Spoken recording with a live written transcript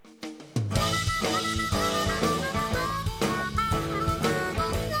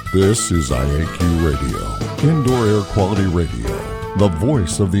This is IAQ Radio, Indoor Air Quality Radio, the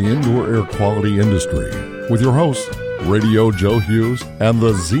voice of the indoor air quality industry, with your hosts, Radio Joe Hughes and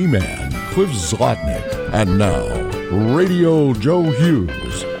the Z-Man, Cliff Zlotnick. And now, Radio Joe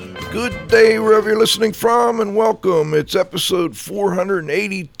Hughes. Good day, wherever you're listening from, and welcome. It's episode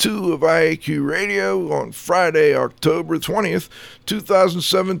 482 of IAQ Radio on Friday, October 20th,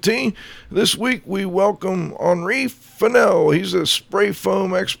 2017. This week, we welcome Henri Fennell. He's a spray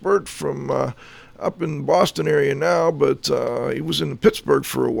foam expert from up in the Boston area now, but he was in Pittsburgh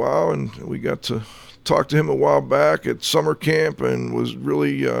for a while, and we got to talked to him a while back at summer camp and was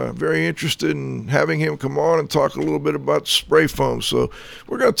really very interested in having him come on and talk a little bit about spray foam. So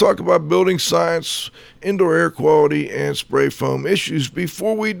we're going to talk about building science, indoor air quality, and spray foam issues.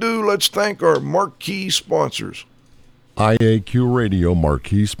 Before we do, let's thank our marquee sponsors. IAQ Radio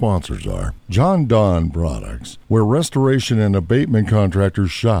marquee sponsors are Jon-Don Products, where restoration and abatement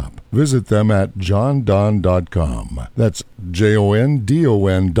contractors shop. Visit them at jondon.com. That's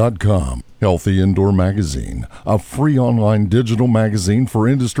JONDON.com. Healthy Indoor Magazine, a free online digital magazine for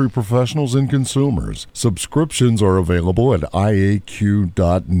industry professionals and consumers. Subscriptions are available at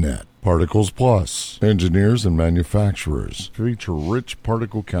IAQ.net. Particles Plus, engineers and manufacturers, feature rich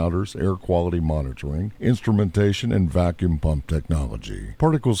particle counters, air quality monitoring, instrumentation, and vacuum pump technology.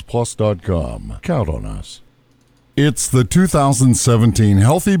 ParticlesPlus.com. Count on us. It's the 2017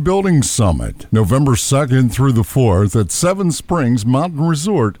 Healthy Building Summit, November 2nd through the 4th at Seven Springs Mountain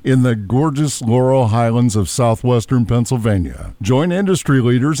Resort in the gorgeous Laurel Highlands of southwestern Pennsylvania. Join industry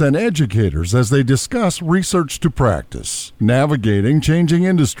leaders and educators as they discuss research to practice, navigating changing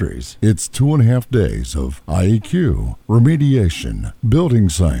industries. It's 2.5 days of IAQ, remediation, building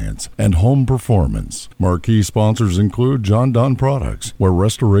science, and home performance. Marquee sponsors include Jon-Don Products, where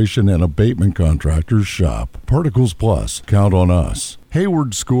restoration and abatement contractors shop. Particles Plus, count on us.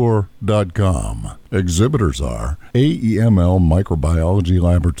 HaywardsCore.com. Exhibitors are AEML Microbiology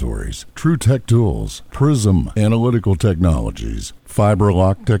Laboratories, TruTech Tools, Prism Analytical Technologies,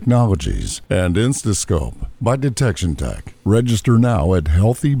 FiberLock Technologies, and Instascope by Detection Tech. Register now at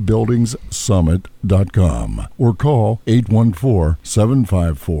healthybuildingssummit.com or call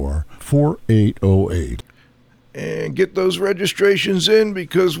 814-754-4808. And get those registrations in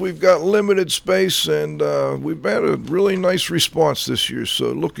because we've got limited space and we've had a really nice response this year.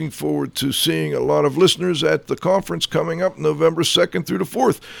 So looking forward to seeing a lot of listeners at the conference coming up November 2nd through the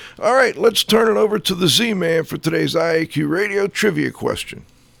 4th. All right, let's turn it over to the Z-Man for today's IAQ Radio Trivia question.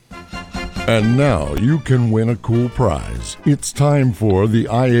 And now you can win a cool prize. It's time for the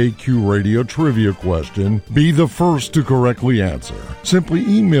IAQ Radio Trivia question. Be the first to correctly answer. Simply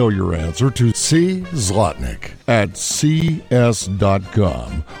email your answer to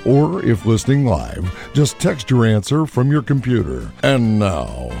czlotnick@cs.com. Or if listening live, just text your answer from your computer. And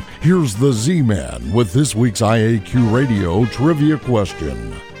now, here's the Z-Man with this week's IAQ Radio Trivia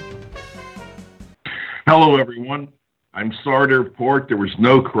question. Hello, everyone. I'm sorry to report there was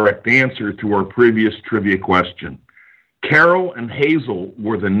no correct answer to our previous trivia question. Carol and Hazel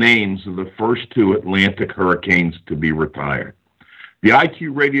were the names of the first two Atlantic hurricanes to be retired. The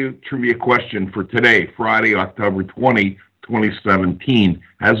IQ Radio Trivia question for today, Friday, October 20, 2017,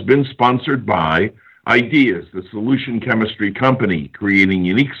 has been sponsored by Ideas, the solution chemistry company, creating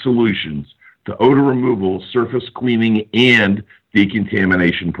unique solutions to odor removal, surface cleaning, and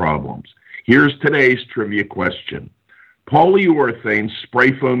decontamination problems. Here's today's trivia question. Polyurethane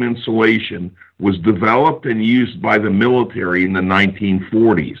spray foam insulation was developed and used by the military in the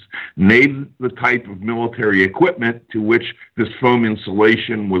 1940s. Name the type of military equipment to which this foam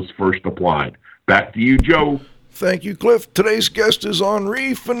insulation was first applied. Back to you, Joe. Thank you, Cliff. Today's guest is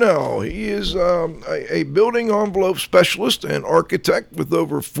Henri Fennell. He is a building envelope specialist and architect with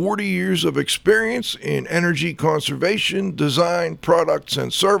over 40 years of experience in energy conservation, design, products,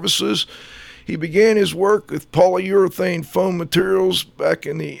 and services. He began his work with polyurethane foam materials back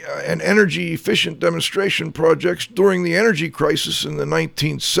in and energy-efficient demonstration projects during the energy crisis in the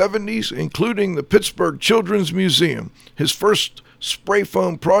 1970s, including the Pittsburgh Children's Museum. His first spray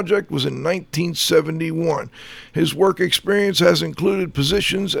foam project was in 1971. His work experience has included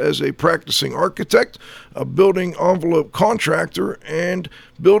positions as a practicing architect, a building envelope contractor, and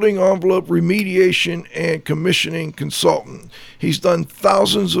building envelope remediation and commissioning consultant. He's done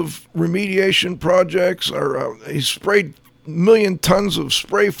thousands of remediation projects, he's sprayed million tons of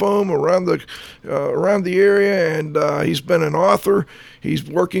spray foam around the area, and he's been an author. He's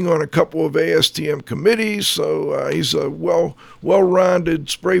working on a couple of ASTM committees, so he's a well-rounded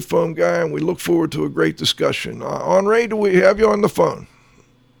spray foam guy, and we look forward to a great discussion. Henri, do we have you on the phone?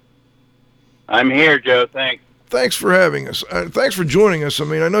 I'm here, Joe. Thanks. thanks for having us. Thanks for joining us. I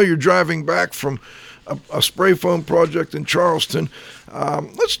mean, I know you're driving back from a spray foam project in Charleston.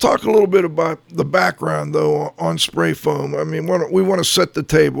 Let's talk a little bit about the background, though, on spray foam. I mean, we want to set the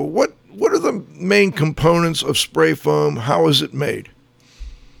table. What are the main components of spray foam? How is it made?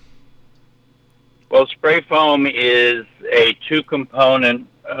 Well, spray foam is a two-component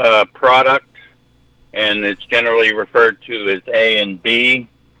product, and it's generally referred to as A and B.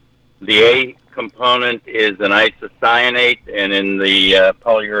 The A component is an isocyanate, and in the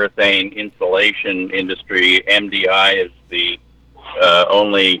polyurethane insulation industry, MDI is the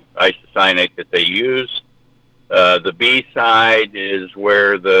only isocyanate that they use. The B side is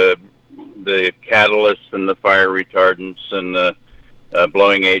where the catalysts and the fire retardants and the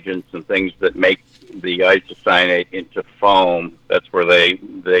blowing agents and things that make the isocyanate into foam. That's where they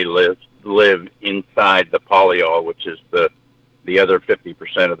live inside the polyol, which is the other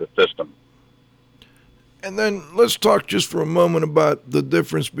 50% of the system. And then let's talk just for a moment about the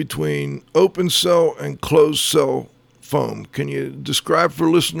difference between open cell and closed cell foam. Can you describe for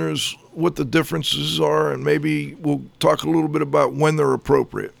listeners what the differences are, and maybe we'll talk a little bit about when they're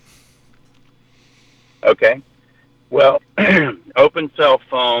appropriate? Okay. Well, open cell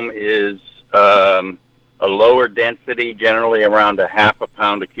foam is a lower density, generally around a half a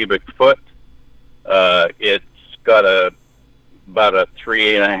pound a cubic foot. It's got about a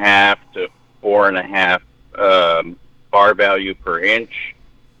 3.5 to 4.5 bar value per inch.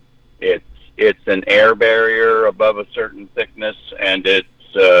 It's an air barrier above a certain thickness, and it's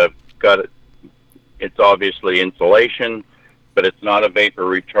obviously insulation, but it's not a vapor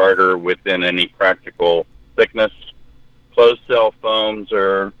retarder within any practical thickness. Closed cell foams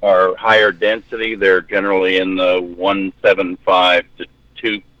are higher density. They're generally in the 1.75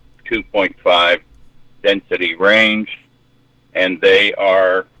 to 2.5 density range, and they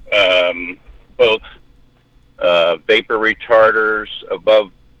are both vapor retarders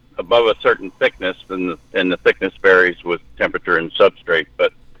above a certain thickness, and the thickness varies with temperature and substrate.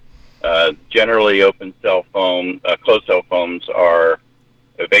 But generally, open cell foam, closed cell foams are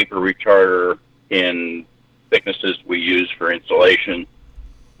a vapor retarder in thicknesses we use for insulation.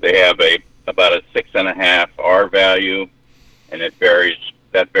 They have about a 6.5 R value, and that varies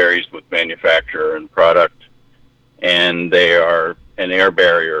with manufacturer and product. And they are an air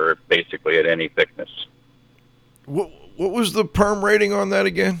barrier basically at any thickness. What was the perm rating on that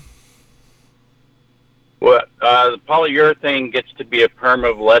again? Well, the polyurethane gets to be a perm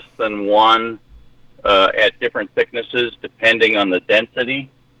of less than 1 at different thicknesses depending on the density.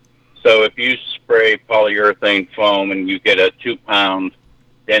 So if you spray polyurethane foam and you get a 2-pound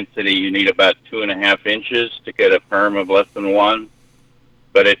density, you need about 2.5 inches to get a perm of less than 1.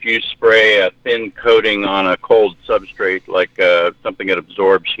 But if you spray a thin coating on a cold substrate, like something that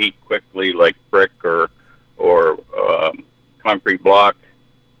absorbs heat quickly, like brick or concrete block,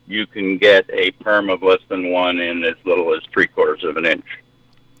 you can get a perm of less than 1 in as little as 3/4 of an inch.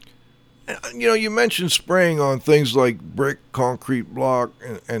 You know, you mentioned spraying on things like brick, concrete block,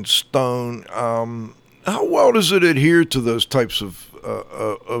 and stone. How well does it adhere to those types of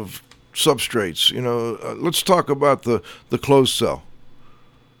substrates? You know, let's talk about the closed cell.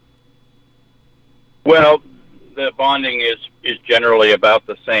 Well, the bonding is generally about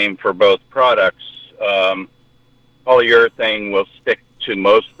the same for both products. Polyurethane will stick to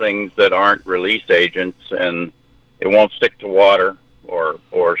most things that aren't release agents, and it won't stick to water or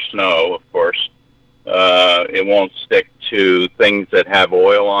snow, of course. It won't stick to things that have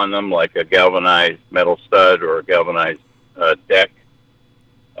oil on them, like a galvanized metal stud or a galvanized deck.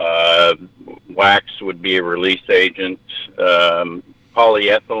 Wax would be a release agent.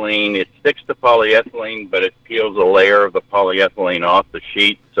 Polyethylene, it sticks to polyethylene, but it peels a layer of the polyethylene off the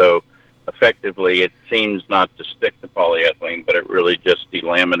sheet, so effectively it seems not to stick to polyethylene, but it really just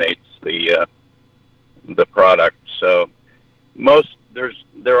delaminates the product. So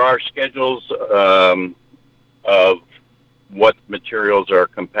there are schedules of what materials are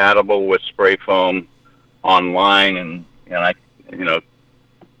compatible with spray foam online, and I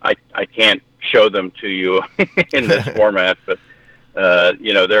can't show them to you in this format, but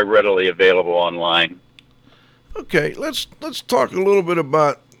they're readily available online. Okay, let's talk a little bit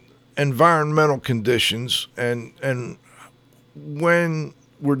about environmental conditions, and when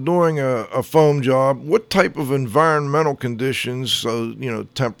we're doing a foam job, what type of environmental conditions, so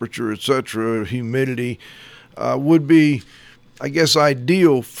temperature, etc., humidity, would be, I guess,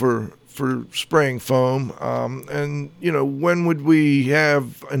 ideal for spraying foam, and when would we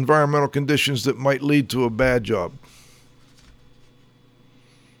have environmental conditions that might lead to a bad job?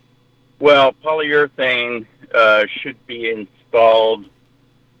 Well, polyurethane should be installed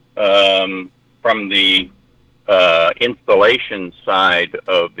from the installation side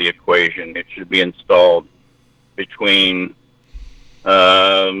of the equation, it should be installed between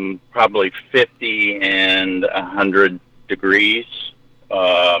probably 50 and 100 degrees.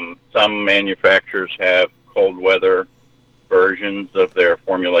 Some manufacturers have cold weather versions of their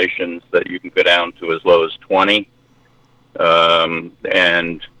formulations that you can go down to as low as 20.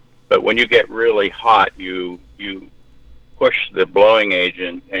 But when you get really hot, you push the blowing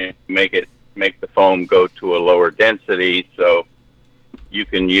agent and make the foam go to a lower density. So you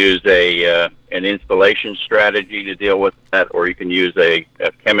can use an installation strategy to deal with that, or you can use a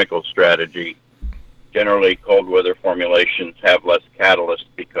chemical strategy. Generally, cold weather formulations have less catalyst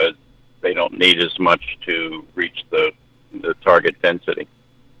because they don't need as much to reach the target density.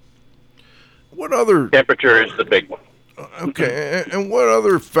 What other temperature is the big one? Okay, and what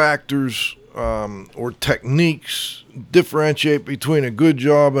other factors or techniques differentiate between a good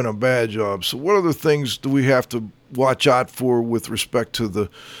job and a bad job? So what other things do we have to watch out for with respect to the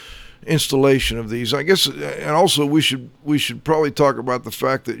installation of these? I guess, and also we should probably talk about the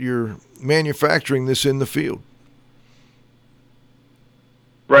fact that you're manufacturing this in the field.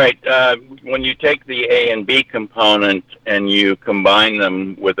 Right. When you take the A and B component and you combine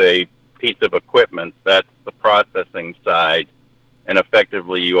them with a piece of equipment, that's the processing side, and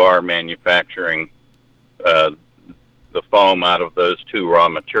effectively you are manufacturing the foam out of those two raw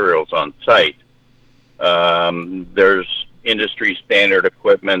materials on site. There's industry standard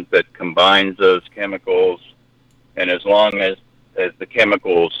equipment that combines those chemicals, and as long as the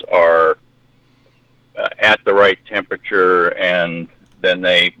chemicals are at the right temperature, and then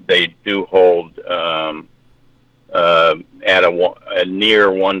they do hold at a near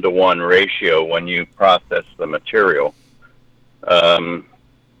 1-to-1 ratio when you process the material.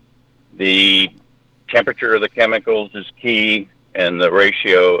 The temperature of the chemicals is key, and the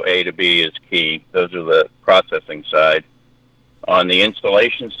ratio A to B is key. Those are the processing side. On the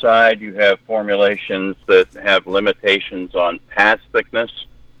installation side, you have formulations that have limitations on pass thickness,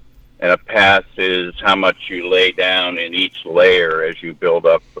 and a pass is how much you lay down in each layer as you build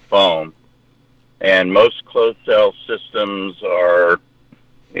up the foam. And most closed cell systems are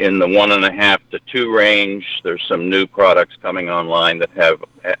in the 1.5 to 2 range. There's some new products coming online that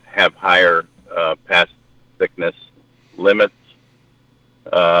have higher pass thickness limits.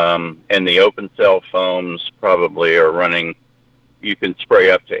 And the open cell foams probably are running, you can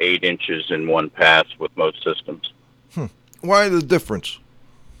spray up to 8 inches in one pass with most systems. Why the difference?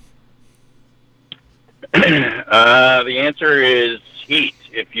 The answer is heat.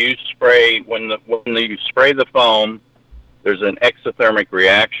 If you spray, when you spray the foam, there's an exothermic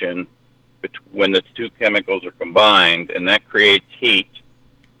reaction when the two chemicals are combined, and that creates heat,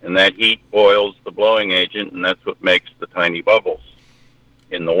 and that heat boils the blowing agent, and that's what makes the tiny bubbles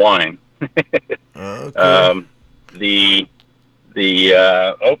in the wine. Okay. The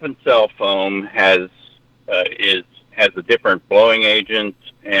open cell foam has a different blowing agent,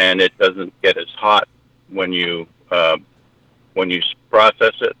 and it doesn't get as hot when you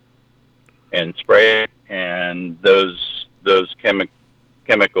process it and spray it, and those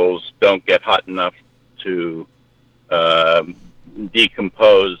chemicals don't get hot enough to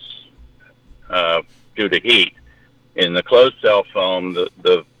decompose due to heat. In the closed cell foam,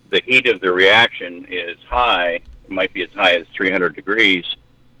 the heat of the reaction is high. It might be as high as 300 degrees,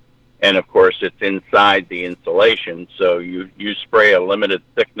 and of course it's inside the insulation, so you spray a limited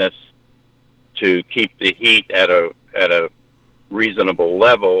thickness to keep the heat at a reasonable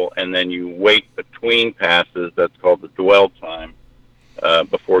level, and then you wait between passes. That's called the dwell time,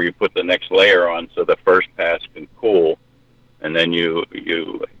 before you put the next layer on, so the first pass can cool, and then you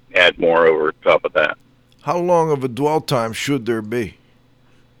add more over top of that. How long of a dwell time should there be?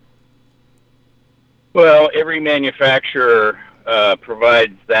 Well, every manufacturer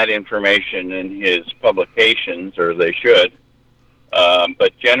provides that information in his publications, or they should.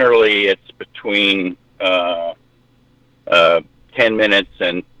 But generally, it's between 10 minutes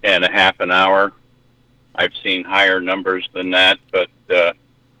and a half an hour. I've seen higher numbers than that, but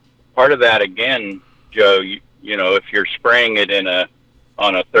part of that, again, Joe, you know, if you're spraying it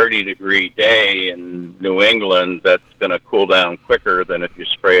on a 30-degree day in New England, that's going to cool down quicker than if you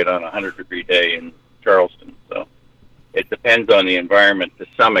spray it on a 100-degree day in Charleston. So it depends on the environment to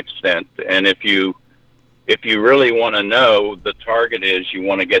some extent, and if you really want to know, the target is you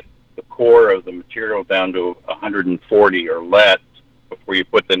want to get the core of the material down to 140 or less before you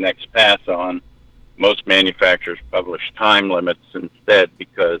put the next pass on. Most manufacturers publish time limits instead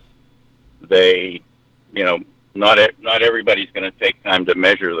because they, you know, not everybody's going to take time to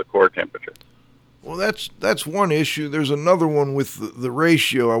measure the core temperature. Well, that's one issue. There's another one with the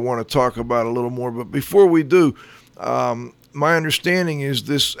ratio I want to talk about a little more. But before we do, my understanding is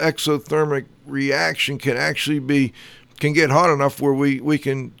this exothermic reaction can get hot enough where we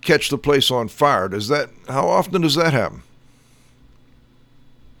can catch the place on fire. How often does that happen?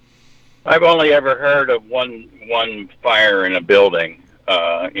 I've only ever heard of one fire in a building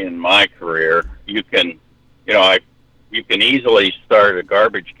in my career. You can easily start a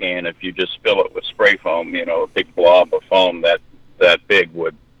garbage can if you just fill it with spray foam. A big blob of foam that big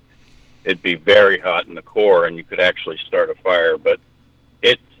it'd be very hot in the core, and you could actually start a fire. But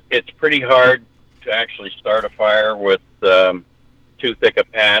it's pretty hard to actually start a fire with too thick a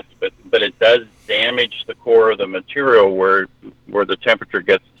path. But it does damage the core of the material where the temperature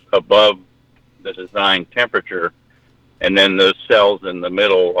gets above the design temperature, and then the cells in the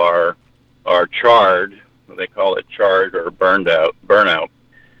middle are charred. They call it charred or burnout,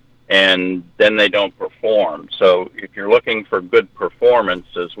 and then they don't perform. So if you're looking for good performance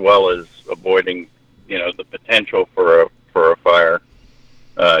as well as avoiding, the potential for a fire,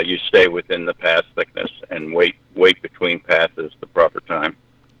 you stay within the pass thickness and wait between passes the proper time.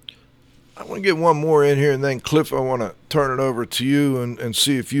 I want to get one more in here, and then Cliff, I want to turn it over to you and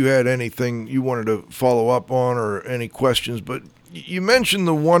see if you had anything you wanted to follow up on or any questions. But you mentioned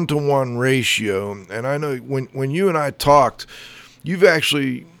the 1-to-1 ratio, and I know when you and I talked, you've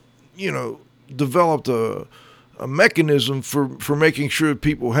actually, developed a mechanism for making sure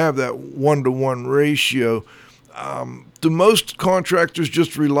people have that 1-to-1 ratio. Do most contractors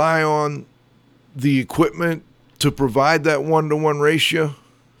just rely on the equipment to provide that 1-to-1 ratio?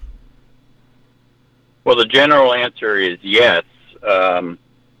 Well, the general answer is yes.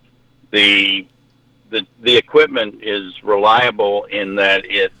 The equipment is reliable in that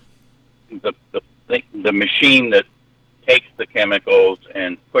the machine that takes the chemicals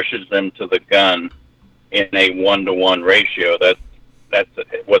and pushes them to the gun in a 1-to-1 ratio. That's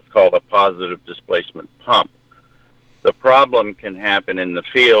what's called a positive displacement pump. The problem can happen in the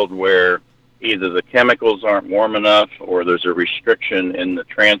field where either the chemicals aren't warm enough or there's a restriction in the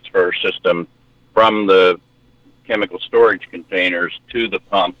transfer system from the chemical storage containers to the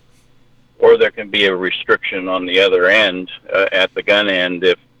pump, or there can be a restriction on the other end, at the gun end,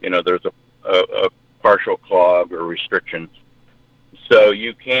 if there's a partial clog or restriction. So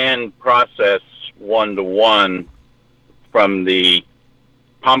you can process 1-to-1 from the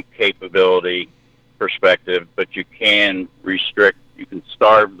pump capability perspective, but you can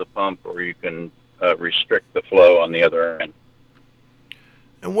starve the pump, or you can restrict the flow on the other end.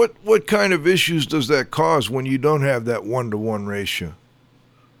 And what kind of issues does that cause when you don't have that 1-to-1 ratio?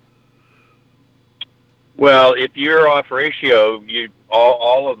 Well, if you're off ratio, you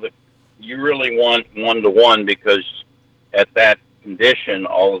really want 1-to-1, because at that condition,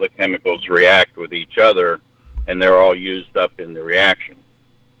 all of the chemicals react with each other, and they're all used up in the reaction.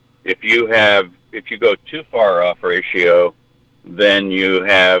 If you go too far off ratio, then you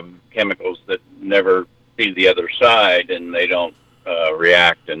have chemicals that never see the other side, and they don't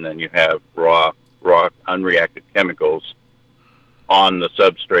react, and then you have raw unreacted chemicals on the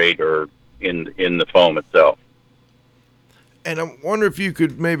substrate or in the foam itself. And I wonder if you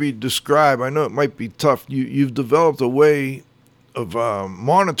could maybe describe, I know it might be tough, you've developed a way of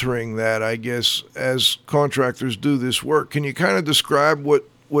monitoring that, I guess, as contractors do this work. Can you kind of describe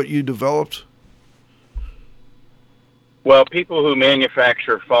what you developed? Well, people who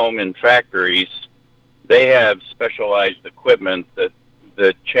manufacture foam in factories, they have specialized equipment that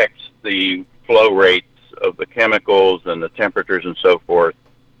checks the flow rates of the chemicals and the temperatures and so forth,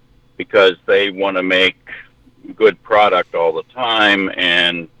 because they want to make good product all the time,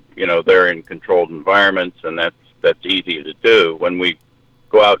 and they're in controlled environments, and that's easy to do. When we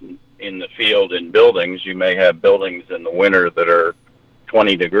go out in the field in buildings, you may have buildings in the winter that are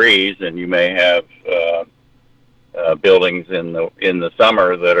 20 degrees, and you may have buildings in the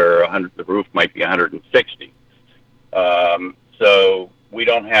summer that are 100. The roof might be 160. So we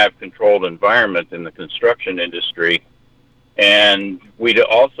don't have controlled environment in the construction industry, and we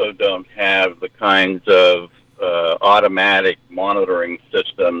also don't have the kinds of automatic monitoring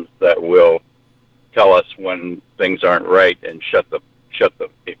systems that will tell us when things aren't right and shut the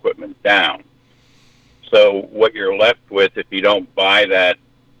equipment down. So what you're left with, if you don't buy that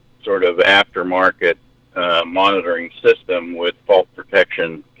sort of aftermarket monitoring system with fault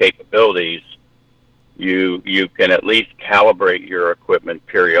protection capabilities, you can at least calibrate your equipment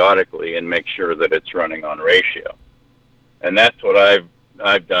periodically and make sure that it's running on ratio. And that's what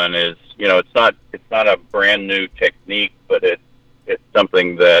I've done. Is it's not a brand new technique, but it's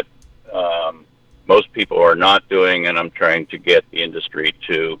something that most people are not doing, and I'm trying to get the industry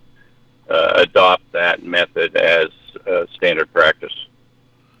to adopt that method as standard practice.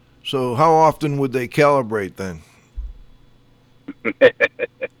 So how often would they calibrate then?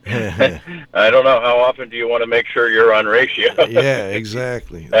 I don't know. How often do you want to make sure you're on ratio? Yeah,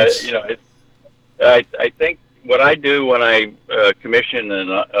 exactly. I think what I do when I commission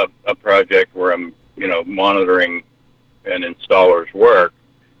a project where I'm, monitoring an installer's work,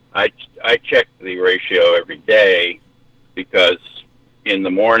 I check the ratio every day, because in the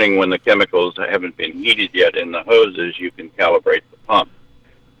morning when the chemicals haven't been heated yet in the hoses, you can calibrate the pump.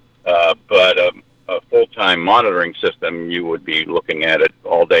 But a full-time monitoring system, you would be looking at it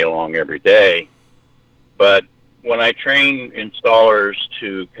all day long, every day. But when I train installers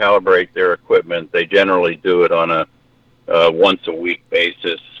to calibrate their equipment, they generally do it on a once-a-week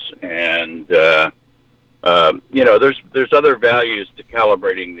basis. And, there's other values to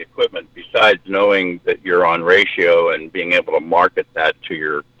calibrating the equipment besides knowing that you're on ratio and being able to market that to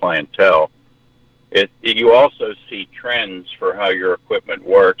your clientele. You also see trends for how your equipment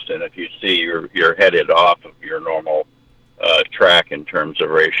works, and if you see you're headed off of your normal track in terms of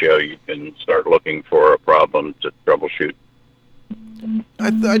ratio, you can start looking for a problem to troubleshoot.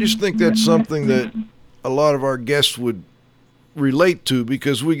 I just think that's something that a lot of our guests would relate to,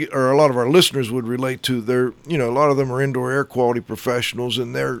 because a lot of our listeners would relate to. A lot of them are indoor air quality professionals,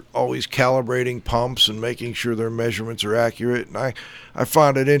 and they're always calibrating pumps and making sure their measurements are accurate. And I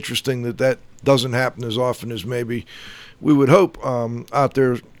find it interesting that doesn't happen as often as maybe we would hope out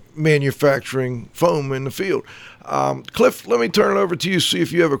there manufacturing foam in the field. Cliff, let me turn it over to you, see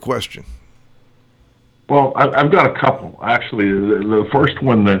if you have a question. Well, I've got a couple. Actually, the first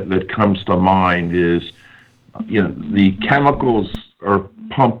one that comes to mind is, the chemicals are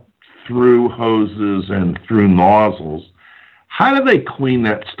pumped through hoses and through nozzles. How do they clean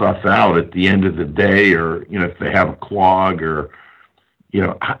that stuff out at the end of the day, or, if they have a clog, or,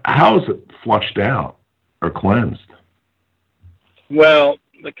 how is it flushed out or cleansed? Well,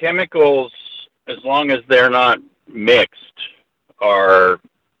 the chemicals, as long as they're not mixed, are,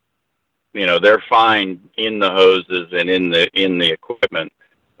 they're fine in the hoses and in the equipment,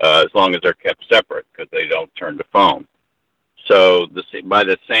 as long as they're kept separate, because they don't turn to foam. So by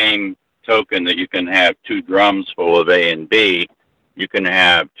the same token that you can have two drums full of A and B, you can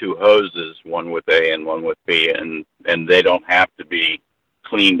have two hoses, one with A and one with B, and they don't have to be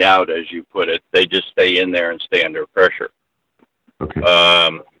cleaned out, as you put it. They just stay in there and stay under pressure. Okay.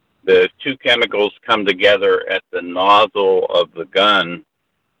 The two chemicals come together at the nozzle of the gun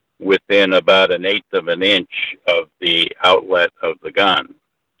within about 1/8 of an inch of the outlet of the gun.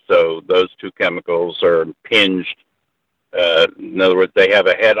 So those two chemicals are pinged. In other words, they have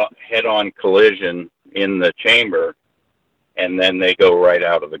a head-on collision in the chamber, and then they go right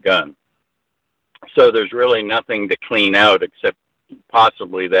out of the gun. So there's really nothing to clean out except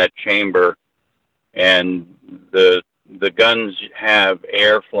possibly that chamber, and the guns have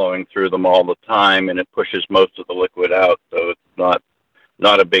air flowing through them all the time, and it pushes most of the liquid out, so it's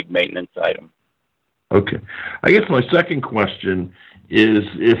not a big maintenance item. Okay. I guess my second question is,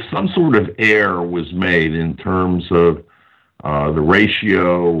 if some sort of error was made in terms of the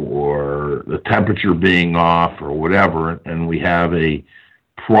ratio or the temperature being off or whatever, and we have a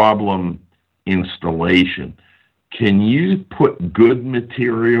problem installation, can you put good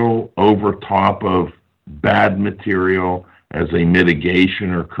material over top of bad material as a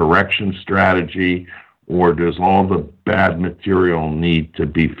mitigation or correction strategy, or does all the bad material need to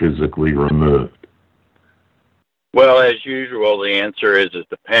be physically removed? Well, as usual, the answer is it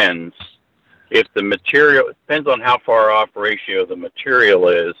depends. If the material, it depends on how far off ratio the material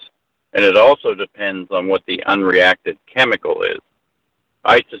is, and it also depends on what the unreacted chemical is.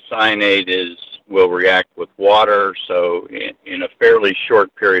 Isocyanate will react with water, so in a fairly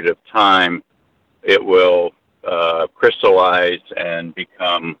short period of time, it will crystallize and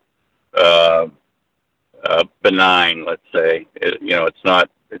become benign. Let's say it's not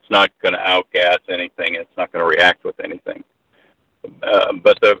going to outgas anything. It's not going to react with anything.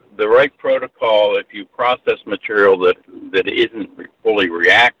 But the right protocol, if you process material that isn't fully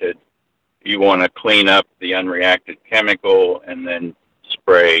reacted, you want to clean up the unreacted chemical and then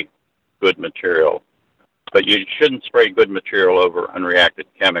spray good material. But you shouldn't spray good material over unreacted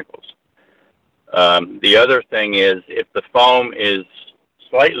chemicals. The other thing is, if the foam is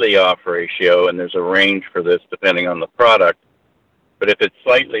slightly off ratio, and there's a range for this depending on the product, but if it's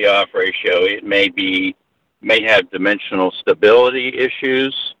slightly off ratio, it may have dimensional stability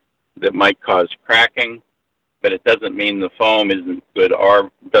issues that might cause cracking, but it doesn't mean the foam isn't good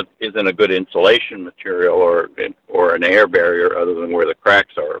or isn't a good insulation material or an air barrier, other than where the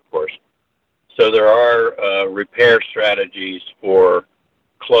cracks are, of course. So there are repair strategies for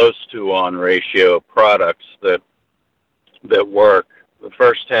close to on ratio products that work. The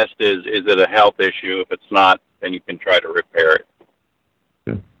first test is it a health issue? If it's not, then you can try to repair it.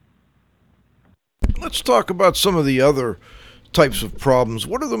 Let's talk about some of the other types of problems.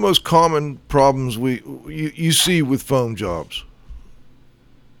 What are the most common problems you see with foam jobs?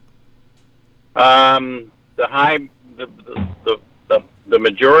 The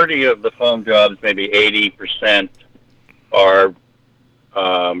majority of the foam jobs, maybe 80%, are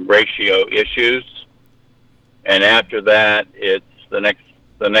ratio issues, and after that, it's the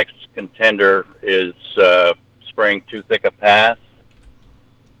next contender is spraying too thick a pass.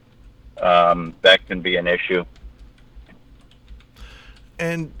 That can be an issue.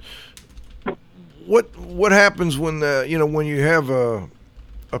 And what happens when when you have a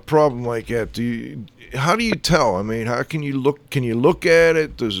problem like that? How do you tell? I mean, how can you look? Can you look at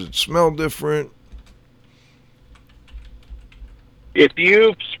it? Does it smell different? If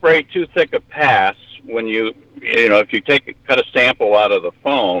you spray too thick a pass, if you cut a sample out of the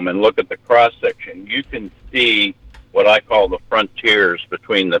foam and look at the cross section, you can see what I call the frontiers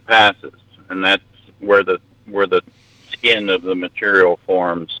between the passes, and that's where the skin of the material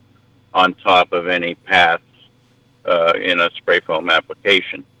forms on top of any pass in a spray foam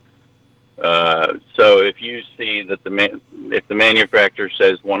application. So if you see that if the manufacturer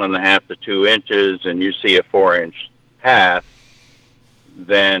says 1.5 to 2 inches, and you see a 4-inch pass,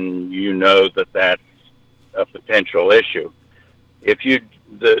 then you know that that's a potential issue.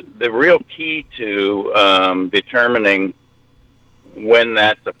 The real key to determining when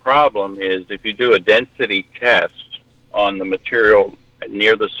that's a problem is if you do a density test on the material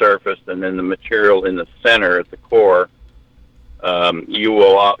near the surface and then the material in the center at the core, you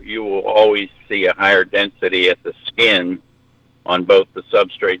will always see a higher density at the skin on both the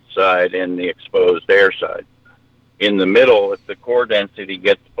substrate side and the exposed air side. In the middle, if the core density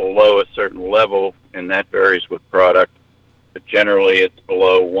gets below a certain level, and that varies with product, but generally it's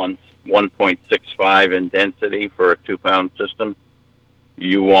below 1.65 in density for a 2-pound system,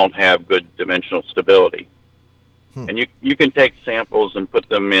 you won't have good dimensional stability. And you can take samples and put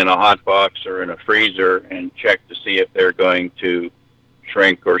them in a hot box or in a freezer and check to see if they're going to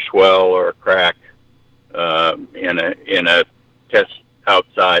shrink or swell or crack in a test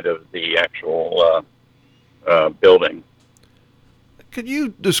outside of the actual building. Could you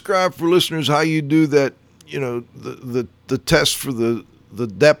describe for listeners how you do that? The test for the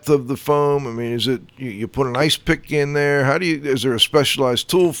depth of the foam. I mean, is it you put an ice pick in there? Is there a specialized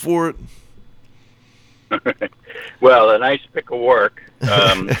tool for it? Well, an ice pick will work.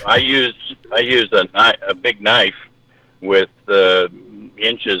 I use a big knife with the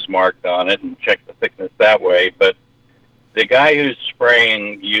inches marked on it and check the thickness that way. But the guy who's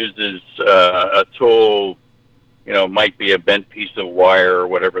spraying uses a tool. Might be a bent piece of wire or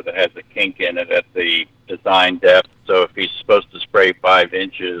whatever that has a kink in it at the design depth. So if he's supposed to spray 5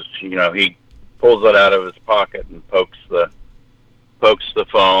 inches, he pulls it out of his pocket and pokes the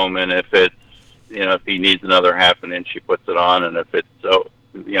foam. And if it's, if he needs another 1/2 inch, he puts it on. And if it's,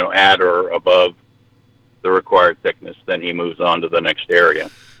 at or above the required thickness, then he moves on to the next area.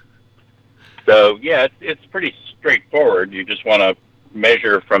 So yeah, it's pretty straightforward. You just want to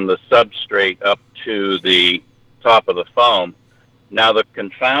measure from the substrate up to the top of the foam. Now the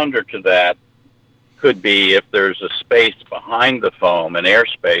confounder to that could be if there's a space behind the foam, an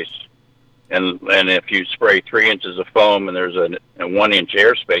airspace, and if you spray 3 inches of foam and there's a 1-inch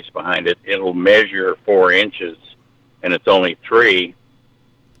airspace behind it, it'll measure 4 inches, and it's only 3.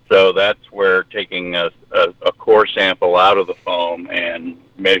 So that's where taking a core sample out of the foam and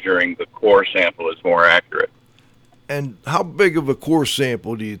measuring the core sample is more accurate. And how big of a core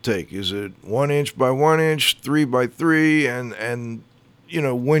sample do you take? Is it 1 inch by 1 inch, 3 by 3? And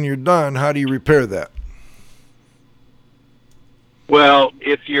when you're done, how do you repair that? Well,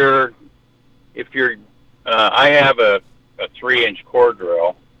 I have a 3-inch core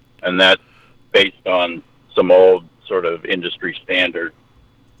drill, and that's based on some old sort of industry standard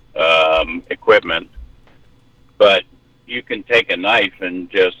equipment. But you can take a knife and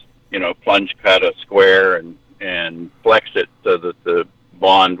just plunge cut a square and flex it so that the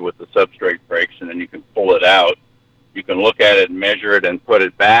bond with the substrate breaks, and then you can pull it out. You can look at it and measure it and put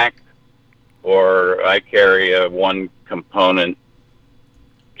it back, or I carry a 1-component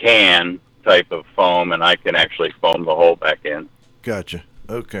can type of foam, and I can actually foam the hole back in. Gotcha.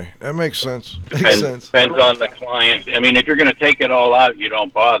 Okay, that makes sense. Depends on the client. I mean, if you're going to take it all out, you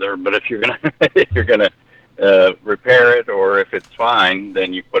don't bother. But if you're going to repair it, or if it's fine,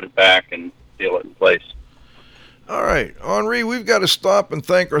 then you put it back and seal it in place. All right, Henri, we've got to stop and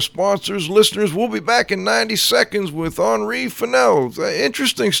thank our sponsors. Listeners, we'll be back in 90 seconds with Henri Fennell.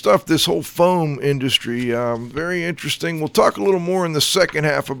 Interesting stuff, this whole foam industry. Very interesting. We'll talk a little more in the second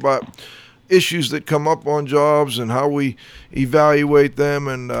half about issues that come up on jobs and how we evaluate them,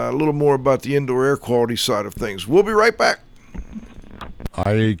 and a little more about the indoor air quality side of things. We'll be right back.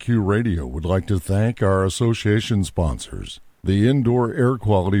 IAQ Radio would like to thank our association sponsors. The Indoor Air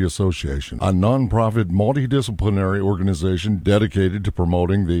Quality Association, a nonprofit multidisciplinary organization dedicated to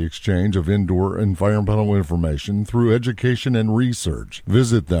promoting the exchange of indoor environmental information through education and research.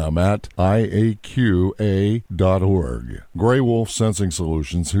 Visit them at iaqa.org. Gray Wolf Sensing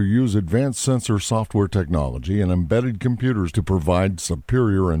Solutions, who use advanced sensor software technology and embedded computers to provide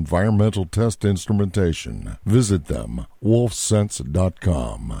superior environmental test instrumentation. Visit them,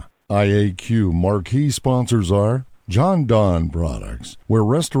 wolfsense.com. IAQ marquee sponsors are John Don Products, where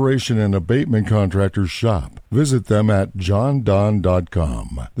restoration and abatement contractors shop. Visit them at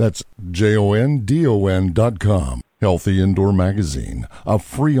johndon.com. That's JONDON.com. Healthy Indoor Magazine, a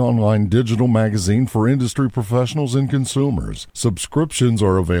free online digital magazine for industry professionals and consumers. Subscriptions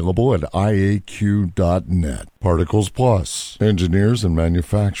are available at IAQ.net. Particles Plus, engineers and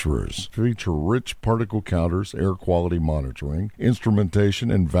manufacturers, feature rich particle counters, air quality monitoring, instrumentation,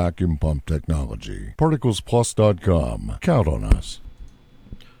 and vacuum pump technology. ParticlesPlus.com. Count on us.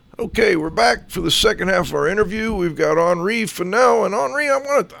 Okay, we're back for the second half of our interview. We've got Henri Fennell. And Henri,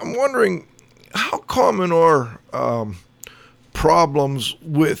 I'm wondering, how common are problems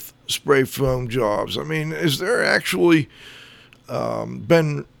with spray foam jobs? I mean, is there actually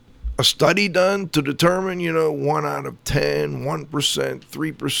been a study done to determine, 1 out of 10, 1%,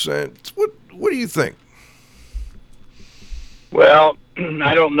 3%? What do you think? Well,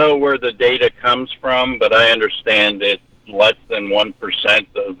 I don't know where the data comes from, but I understand that less than 1%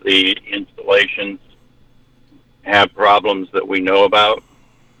 of the installations have problems that we know about.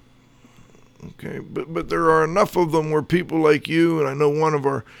 Okay, but there are enough of them where people like you, and I know one of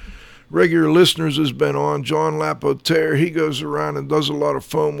our regular listeners has been on, John Lapotaire, he goes around and does a lot of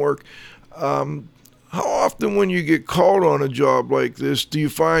foam work. How often when you get called on a job like this, do you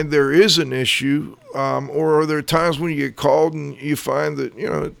find there is an issue, or are there times when you get called and you find that,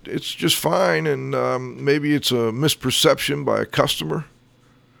 it's just fine, and maybe it's a misperception by a customer?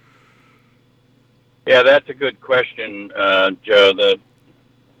 Yeah, that's a good question, Joe.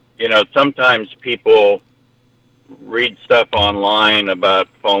 Sometimes people read stuff online about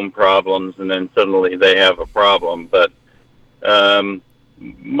foam problems and then suddenly they have a problem. But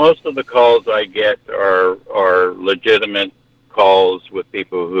most of the calls I get are legitimate calls with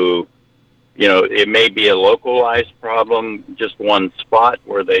people who, it may be a localized problem, just one spot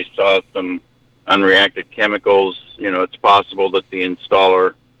where they saw some unreacted chemicals. It's possible that the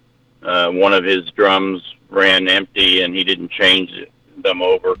installer, one of his drums ran empty and he didn't change them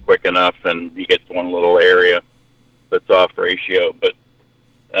over quick enough, and he gets one little area that's off ratio. But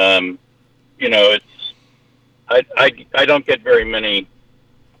it's I don't get very many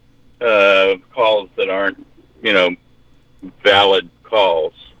calls that aren't valid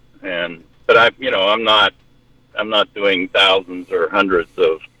calls, but I'm not doing thousands or hundreds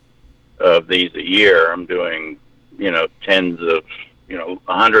of these a year. I'm doing tens of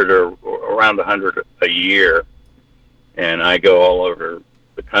 100 or around 100 a year. And I go all over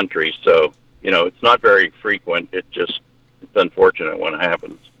the country, so, it's not very frequent. It's unfortunate when it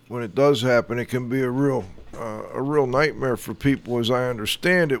happens. When it does happen, it can be a real nightmare for people, as I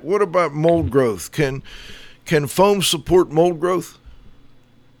understand it. What about mold growth? Can foam support mold growth?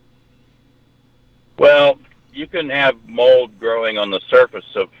 Well, you can have mold growing on the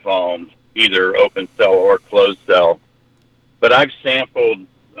surface of foam, either open cell or closed cell. But I've sampled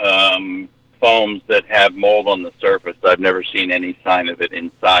foams that have mold on the surface. I've never seen any sign of it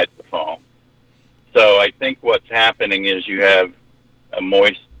inside the foam. So I think what's happening is you have a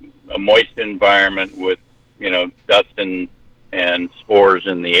moist environment with dust and spores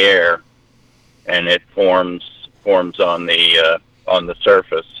in the air, and it forms on the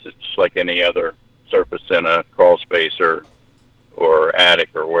surface. It's like any other surface in a crawl space or attic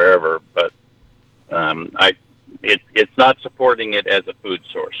or wherever. But it's not supporting it as a food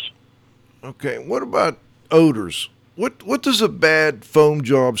source. Okay, what about odors? What does a bad foam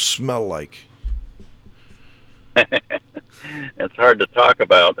job smell like? It's hard to talk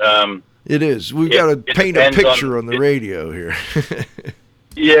about. It is. We've got to paint a picture on the radio here.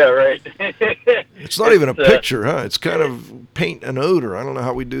 Yeah, right. It's not even a picture, huh? It's kind of paint an odor. I don't know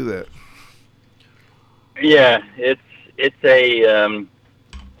how we do that. Yeah, it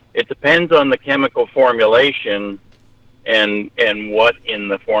depends on the chemical formulation and what in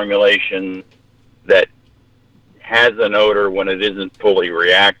the formulation that has an odor when it isn't fully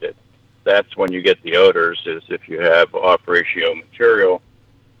reacted. That's when you get the odors, is if you have off ratio material.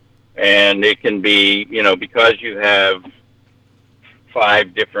 And it can be, because you have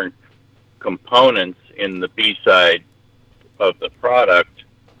 5 different components in the B side of the product,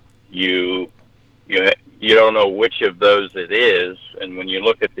 you don't know which of those it is. And when you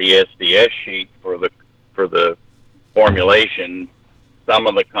look at the SDS sheet for the formulation, some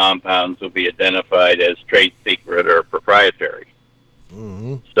of the compounds will be identified as trade secret or proprietary.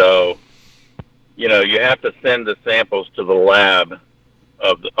 Mm-hmm. So, you have to send the samples to the lab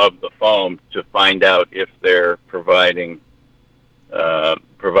of the foam to find out if they're providing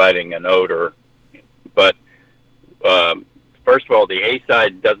an odor. But first of all, the A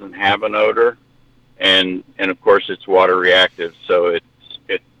side doesn't have an odor, and of course it's water reactive, so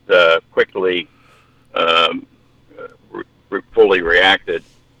it's quickly fully reacted.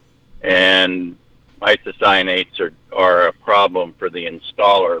 And isocyanates are a problem for the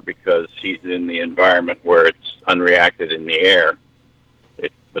installer because he's in the environment where it's unreacted in the air.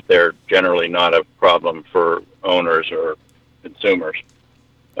 But they're generally not a problem for owners or consumers.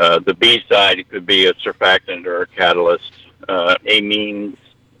 The B side, it could be a surfactant or a catalyst. Amines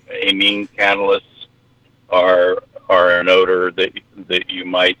catalysts are an odor that you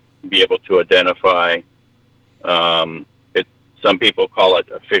might be able to identify. Some people call it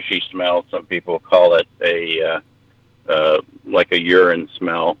a fishy smell. Some people call it like a urine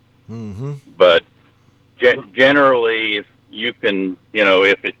smell. Mm-hmm. But generally, if you can,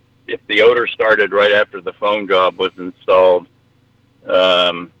 if the odor started right after the foam job was installed,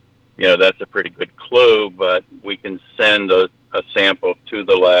 that's a pretty good clue. But we can send a sample to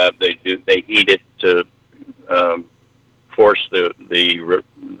the lab. They heat it to force the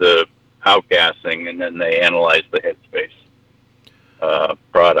outgassing, and then they analyze the headspace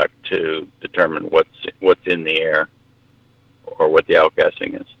product to determine what's in the air or what the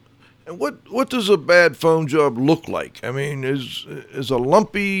outgassing is. And what does a bad foam job look like? I mean, is a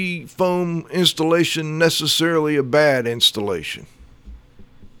lumpy foam installation necessarily a bad installation?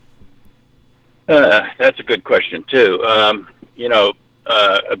 That's a good question too. A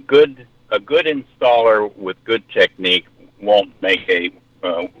good installer with good technique won't make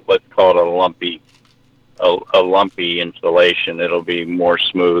let's call it a lumpy installation. It'll be more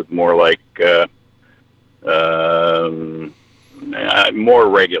smooth, more like more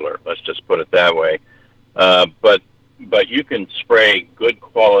regular. Let's just put it that way. But you can spray good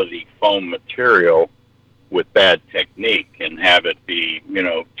quality foam material with bad technique and have it be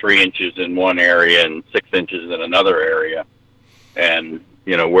 3 inches in one area and 6 inches in another area, and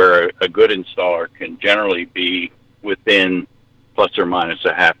where a good installer can generally be within plus or minus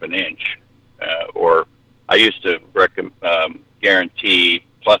a half an inch, or I used to guarantee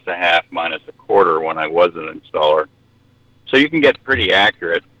plus a half minus a quarter when I was an installer. So you can get pretty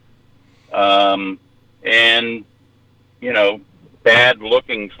accurate. And, bad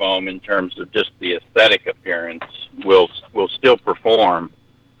looking foam in terms of just the aesthetic appearance will still perform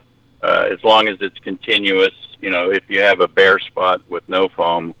as long as it's continuous. If you have a bare spot with no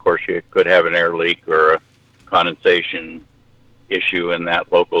foam, of course you could have an air leak or a condensation issue in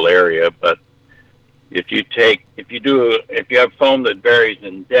that local area. But if you have foam that varies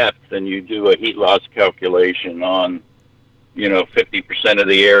in depth and you do a heat loss calculation on 50% of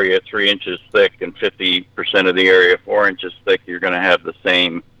the area 3 inches thick and 50% of the area 4 inches thick, you're going to have the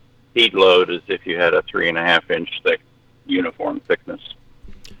same heat load as if you had a 3.5 inch thick uniform thickness.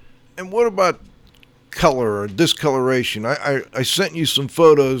 And what about color or discoloration? I sent you some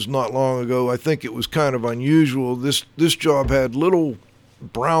photos not long ago. I think it was kind of unusual. This job had little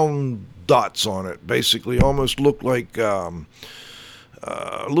brown dots on it, basically almost looked like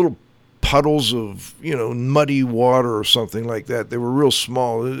little puddles of muddy water or something like that. They were real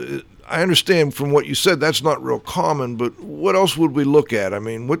small. I understand from what you said that's not real common, but what else would we look at? I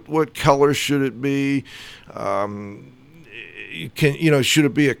mean, what color should it be? Should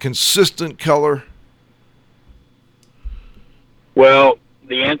it be a consistent color? Well,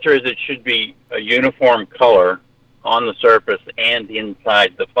 the answer is it should be a uniform color on the surface and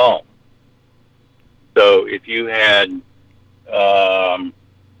inside the foam. So if you had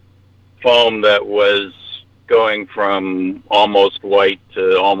foam that was going from almost white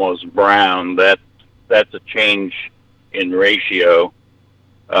to almost brown, that's a change in ratio.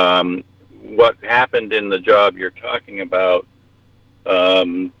 What happened in the job you're talking about,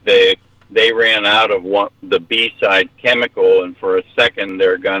 they ran out of the B side chemical, and for a second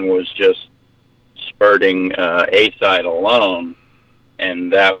their gun was just spurting A side alone,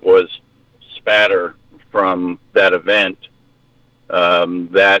 and that was spatter from that event.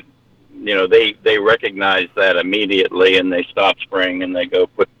 That they recognize that immediately, and they stop spraying and they go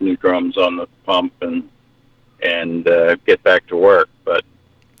put new drums on the pump and get back to work. But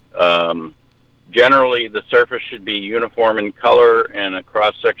generally, the surface should be uniform in color, and a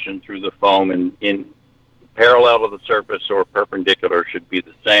cross section through the foam in parallel to the surface or perpendicular should be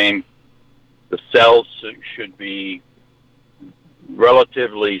the same. The cells should be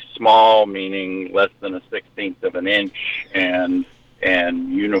relatively small, meaning less than 1/16 of an inch, and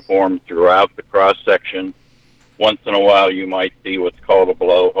uniform throughout the cross section. Once in a while, you might see what's called a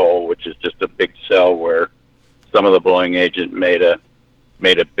blowhole, which is just a big cell where some of the blowing agent made a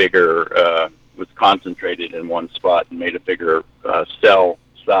bigger was concentrated in one spot and made a bigger cell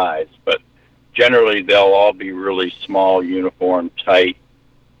size. But generally, they'll all be really small, uniform, tight.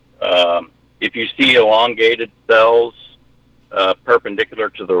 If you see elongated cells perpendicular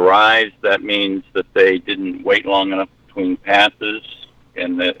to the rise, that means that they didn't wait long enough between passes,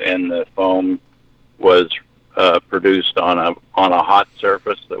 and the foam was produced on a hot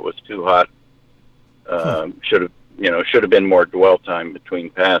surface that was too hot. Should have been more dwell time between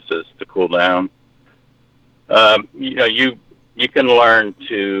passes to cool down. You can learn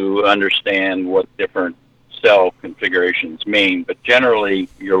to understand what different cell configurations mean, but generally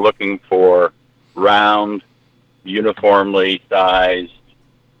you're looking for round, uniformly sized,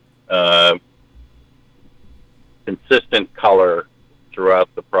 consistent color throughout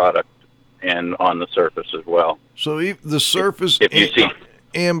the product and on the surface as well. So the surface if you see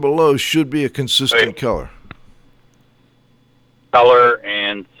and below should be a consistent color. Color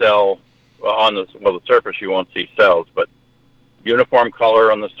and cell on the surface you won't see cells, but uniform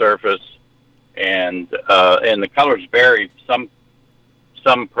color on the surface, and the colors vary.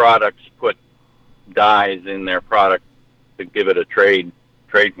 Some products put dyes in their product to give it a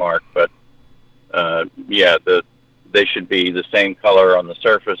trademark, but they should be the same color on the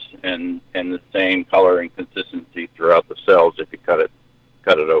surface and the same color and consistency throughout the cells if you cut it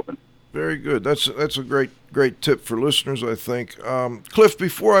open. Very good. That's a great tip for listeners, I think. Cliff,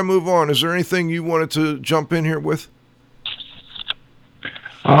 before I move on, is there anything you wanted to jump in here with?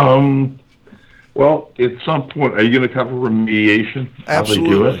 Well, at some point, are you going to cover remediation? Absolutely.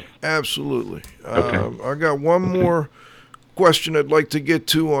 How they do it? Absolutely. Okay. I got one more question I'd like to get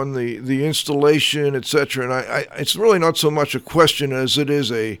to on the installation, etc. And it's really not so much a question as it is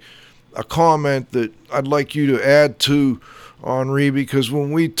a comment that I'd like you to add to, Henri, because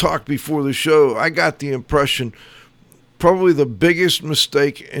when we talked before the show, I got the impression probably the biggest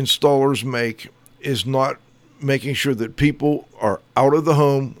mistake installers make is not making sure that people are out of the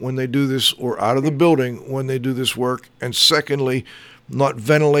home when they do this or out of the building when they do this work. And secondly, not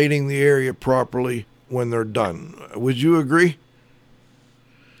ventilating the area properly when they're done. Would you agree?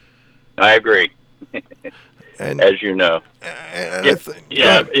 I agree. And, as you know.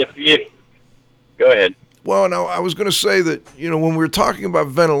 Go ahead. Well, now I was going to say that, when we're talking about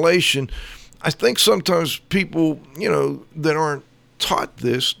ventilation, I think sometimes people, that aren't taught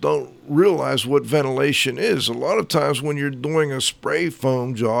this don't realize what ventilation is. A lot of times when you're doing a spray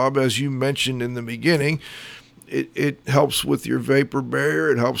foam job, as you mentioned in the beginning, it helps with your vapor barrier,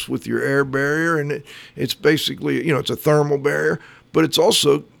 it helps with your air barrier, and it's basically, it's a thermal barrier, but it's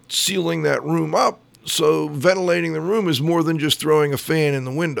also sealing that room up. So ventilating the room is more than just throwing a fan in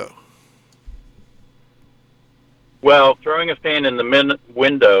the window. Well, throwing a fan in the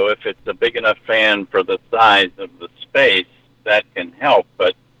window, if it's a big enough fan for the size of the space, that can help.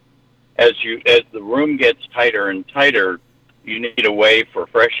 But as the room gets tighter and tighter, you need a way for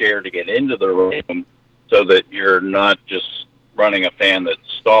fresh air to get into the room so that you're not just running a fan that's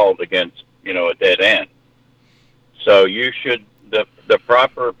stalled against, a dead end. So the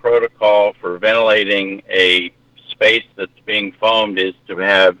proper protocol for ventilating a space that's being foamed is to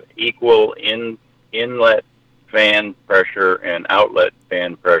have equal inlet fan pressure and outlet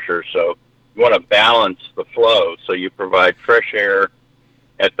fan pressure. So you want to balance the flow, so you provide fresh air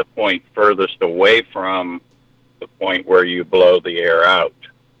at the point furthest away from the point where you blow the air out.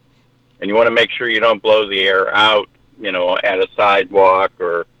 And you want to make sure you don't blow the air out, at a sidewalk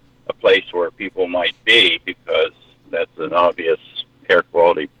or a place where people might be, because that's an obvious air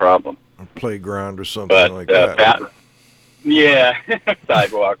quality problem. A playground or something like that.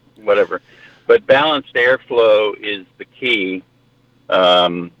 Sidewalk, whatever. But balanced airflow is the key,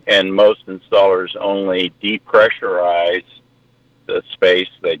 and most installers only depressurize the space.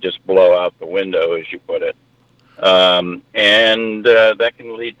 They just blow out the window, as you put it. And that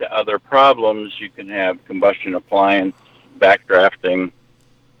can lead to other problems. You can have combustion appliance backdrafting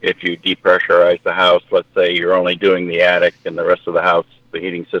if you depressurize the house. Let's say you're only doing the attic and the rest of the house, the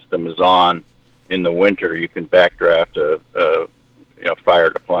heating system is on. In the winter, you can backdraft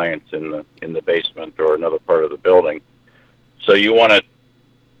fired appliance in the basement or another part of the building. So you want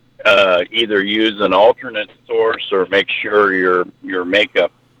to either use an alternate source or make sure your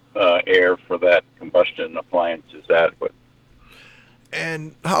makeup air for that combustion appliance is adequate.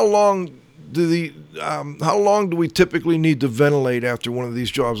 And how long do we typically need to ventilate after one of these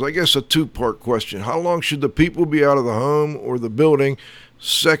jobs? I guess a two-part question. How long should the people be out of the home or the building?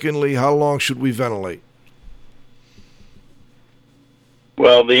 Secondly, how long should we ventilate?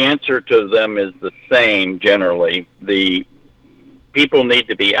 Well, the answer to them is the same generally. The people need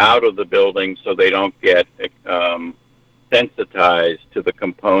to be out of the building so they don't get sensitized to the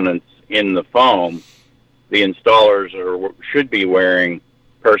components in the foam. The installers should be wearing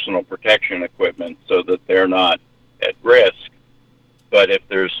personal protection equipment so that they're not at risk. But if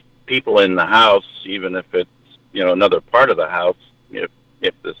there's people in the house, even if it's another part of the house,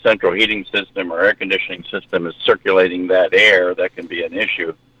 if the central heating system or air conditioning system is circulating that air, that can be an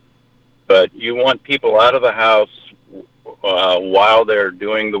issue. But you want people out of the house while they're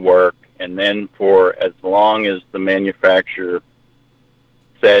doing the work, and then for as long as the manufacturer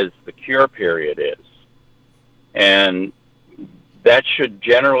says the cure period is. And that should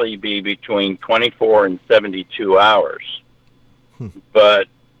generally be between 24 and 72 hours. But,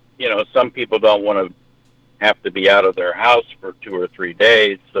 some people don't want to have to be out of their house for 2 or 3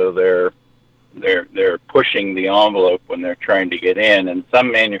 days, so they're pushing the envelope when they're trying to get in. And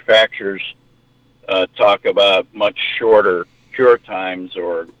some manufacturers talk about much shorter cure times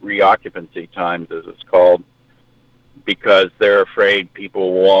or reoccupancy times, as it's called, because they're afraid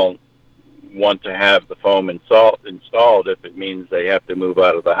people won't want to have the foam installed if it means they have to move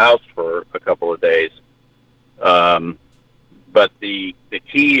out of the house for a couple of days. But the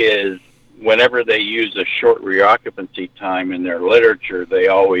key is, whenever they use a short reoccupancy time in their literature, they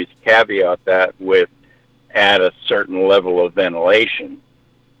always caveat that with add a certain level of ventilation.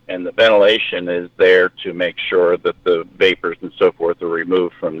 And the ventilation is there to make sure that the vapors and so forth are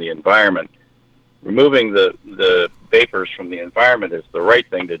removed from the environment. Removing the vapors from the environment is the right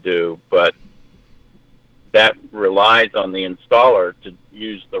thing to do, but that relies on the installer to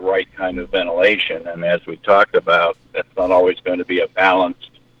use the right kind of ventilation. And as we talked about, that's not always going to be a balanced.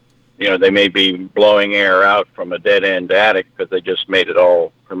 They may be blowing air out from a dead-end attic because they just made it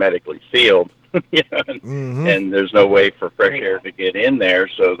all hermetically sealed, and there's no way for fresh air to get in there,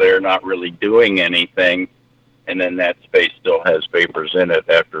 so they're not really doing anything, and then that space still has vapors in it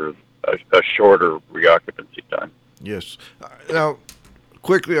after a shorter reoccupancy time. Yes. Now,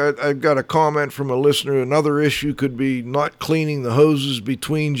 quickly, I've got a comment from a listener. Another issue could be not cleaning the hoses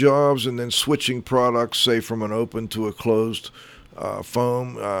between jobs and then switching products, say, from an open to a closed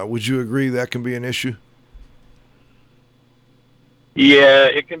foam. Would you agree that can be an issue? Yeah,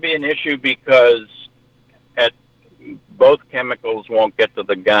 it can be an issue because both chemicals won't get to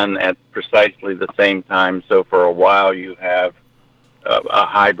the gun at precisely the same time. So for a while you have a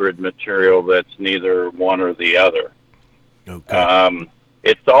hybrid material that's neither one or the other. Okay.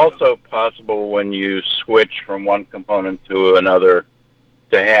 It's also possible when you switch from one component to another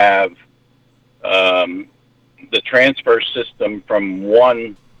to have the transfer system from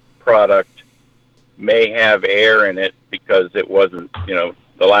one product may have air in it because it wasn't, the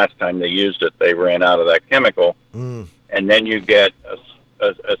last time they used it, they ran out of that chemical. And then you get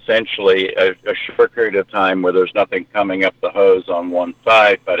essentially a short period of time where there's nothing coming up the hose on one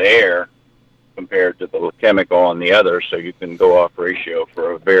side but air compared to the chemical on the other. So you can go off ratio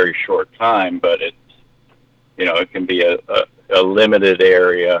for a very short time, but it's, it can be a limited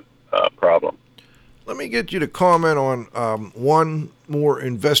area problem. Let me get you to comment on one more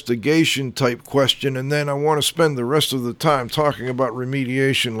investigation type question, and then I want to spend the rest of the time talking about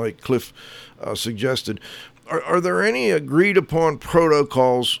remediation like Cliff suggested. Are there any agreed upon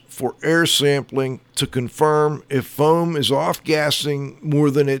protocols for air sampling to confirm if foam is off-gassing more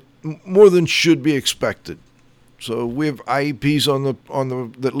than should be expected? So we have IEPs on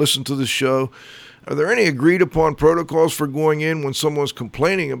the that listen to the show. Are there any agreed upon protocols for going in when someone's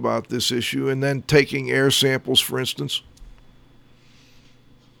complaining about this issue and then taking air samples, for instance?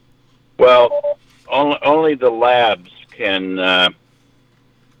 Well, only the labs can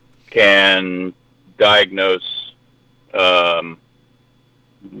diagnose, the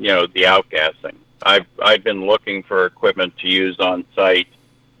outgassing. I've been looking for equipment to use on site,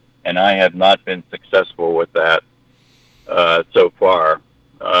 and I have not been successful with that so far.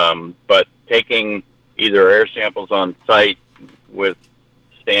 But taking either air samples on site with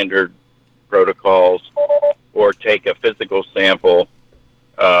standard protocols or take a physical sample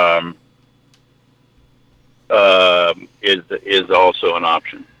is also an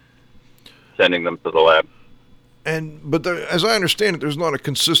option, sending them to the lab. And but as I understand it, there's not a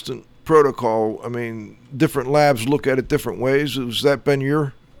consistent protocol. I mean, different labs look at it different ways. Has that been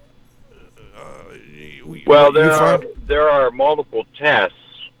your? Well, there are multiple tests,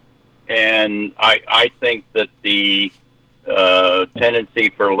 and I think that the tendency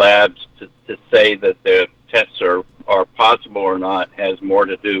for labs to say that the tests are possible or not has more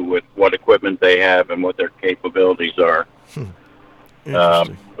to do with what equipment they have and what their capabilities are.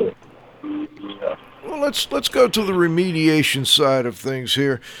 Interesting. Well, let's go to the remediation side of things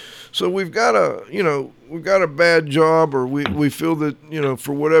here. So we've got a bad job, or we feel that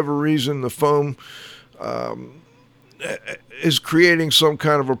for whatever reason the foam is creating some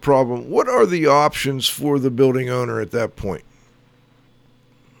kind of a problem. What are the options for the building owner at that point?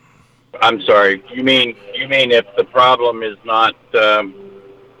 I'm sorry. You mean if the problem is not? Well,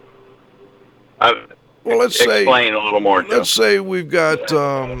 let's explain a little more. Let's say we've got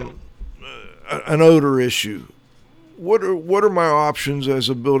an odor issue. What are my options as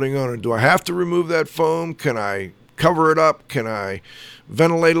a building owner? Do I have to remove that foam? Can I cover it up? Can I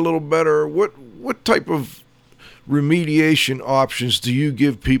ventilate a little better? What type of remediation options do you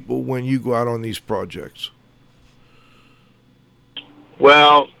give people when you go out on these projects?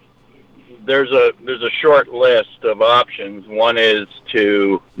 Well, there's a short list of options. One is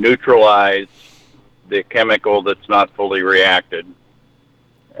to neutralize the chemical that's not fully reacted,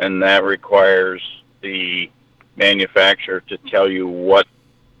 and that requires the manufacturer to tell you what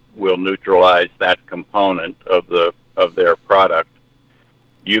will neutralize that component of their product.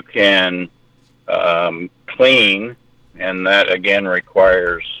 You can clean, and that again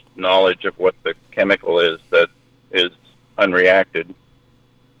requires knowledge of what the chemical is that is unreacted.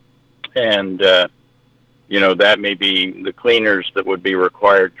 And that may be the cleaners that would be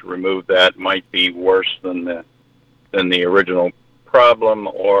required to remove that might be worse than the original problem,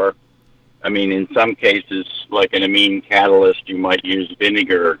 or in some cases, like an amine catalyst, you might use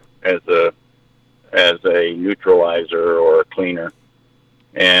vinegar as a neutralizer or a cleaner,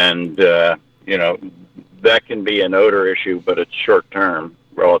 and that can be an odor issue, but it's short term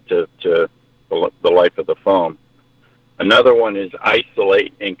relative to the life of the foam. Another one is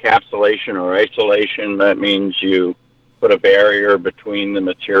encapsulation or isolation. That means you put a barrier between the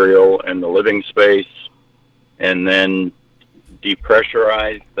material and the living space, and then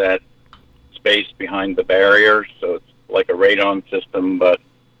depressurize that space behind the barrier. So it's like a radon system, but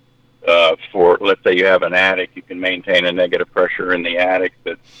for, let's say you have an attic, you can maintain a negative pressure in the attic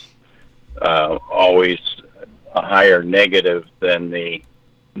that's always a higher negative than the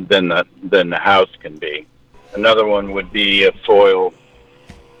house can be. Another one would be a foil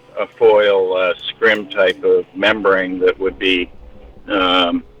scrim type of membrane that would be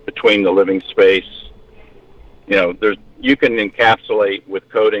between the living space. You can encapsulate with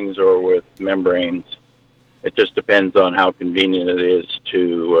coatings or with membranes. It just depends on how convenient it is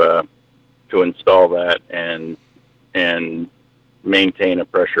to install that and maintain a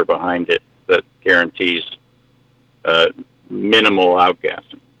pressure behind it that guarantees minimal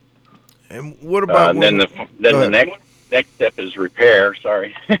outgassing. And what about then the next step is repair.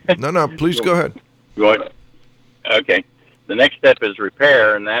 Sorry. No, please go ahead. Okay. The next step is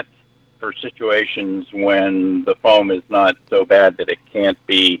repair, and that's for situations when the foam is not so bad that it can't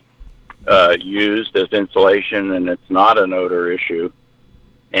be used as insulation, and it's not an odor issue.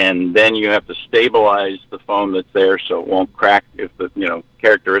 And then you have to stabilize the foam that's there so it won't crack. If the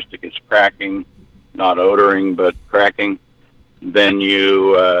characteristic is cracking, not odoring but cracking, then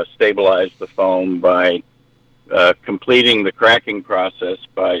you stabilize the foam by completing the cracking process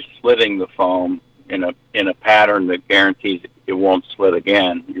by slitting the foam in a pattern that guarantees it won't slit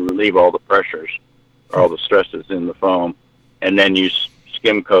again. You relieve all the pressures, or all the stresses in the foam, and then you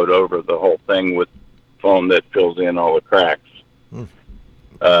skim coat over the whole thing with foam that fills in all the cracks.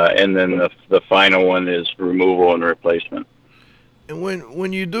 And then the final one is removal and replacement. And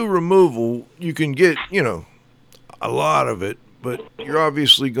when you do removal, you can get a lot of it, but you're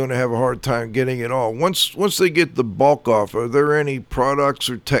obviously going to have a hard time getting it all. Once they get the bulk off, are there any products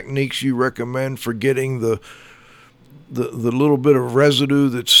or techniques you recommend for getting the little bit of residue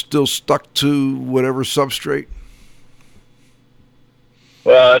that's still stuck to whatever substrate?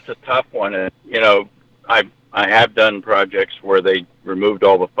 Well, that's a tough one. I have done projects where they removed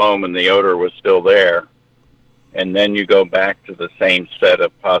all the foam and the odor was still there, and then you go back to the same set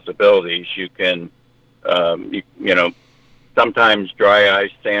of possibilities. You can, sometimes dry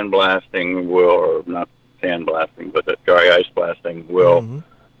ice sandblasting will, or not sandblasting, but the dry ice blasting will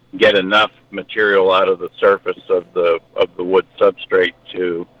get enough material out of the surface of the wood substrate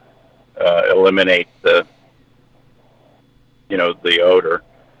to eliminate the odor.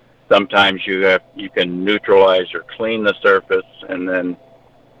 Sometimes you can neutralize or clean the surface, and then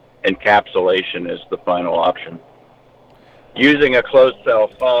encapsulation is the final option. Using a closed cell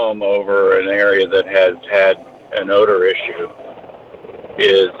foam over an area that has had an odor issue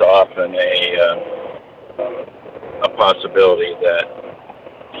is often a possibility that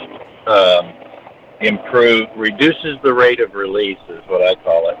reduces the rate of release, is what I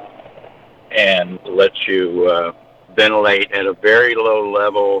call it, and lets you ventilate at a very low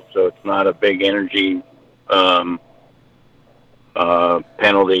level, so it's not a big energy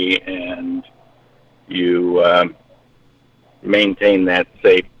penalty, and you maintain that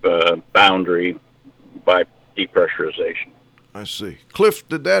safe boundary by depressurization. I see. Cliff,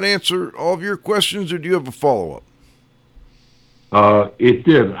 did that answer all of your questions, or do you have a follow-up? It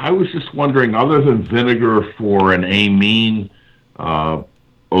did. I was just wondering, other than vinegar for an amine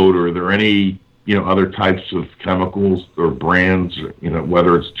odor, are there any other types of chemicals or brands,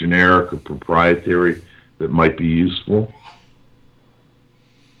 whether it's generic or proprietary, that might be useful?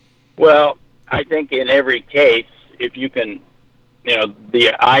 Well, I think in every case, if you can,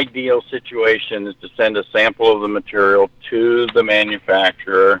 the ideal situation is to send a sample of the material to the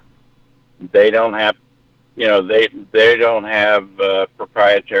manufacturer. They don't have, they don't have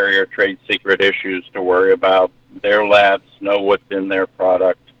proprietary or trade secret issues to worry about. Their labs know what's in their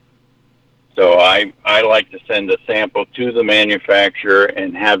product. So I like to send a sample to the manufacturer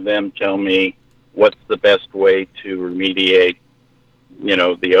and have them tell me what's the best way to remediate,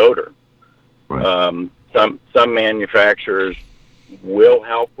 the odor. Right. Some manufacturers will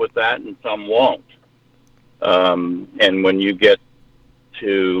help with that, and some won't. And when you get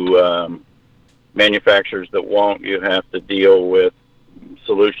to manufacturers that won't, you have to deal with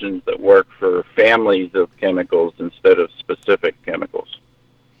solutions that work for families of chemicals instead of specific chemicals.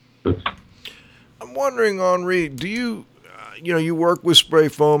 I'm wondering, Henri, do you, you work with spray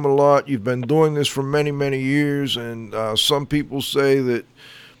foam a lot. You've been doing this for many, many years, and some people say that,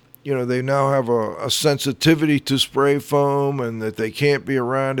 they now have a sensitivity to spray foam and that they can't be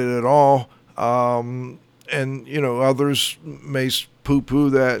around it at all. And, others may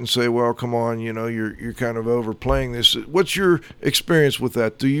poo-poo that and say, well, come on, you're kind of overplaying this. What's your experience with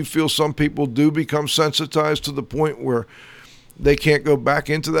that? Do you feel some people do become sensitized to the point where they can't go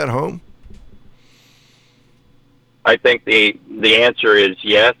back into that home? I think the answer is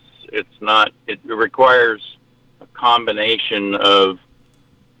yes. It requires a combination of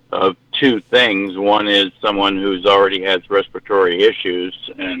two things. One is someone who's already has respiratory issues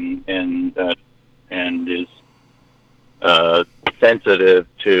and is sensitive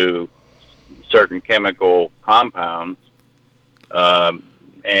to certain chemical compounds, but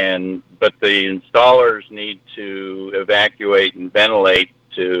the installers need to evacuate and ventilate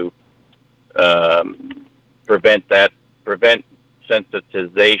to prevent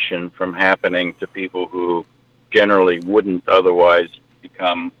sensitization from happening to people who generally wouldn't otherwise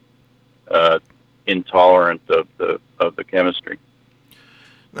become intolerant of the chemistry.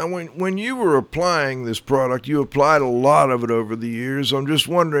 Now, when you were applying this product, you applied a lot of it over the years. I'm just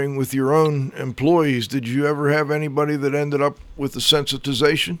wondering, with your own employees, did you ever have anybody that ended up with the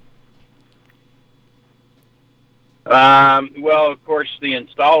sensitization? Well, of course, the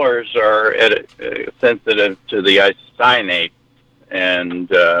installers are sensitive to the isocyanate, and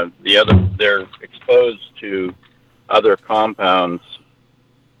they're exposed to other compounds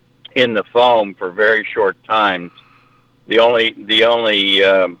in the foam for very short times. Only the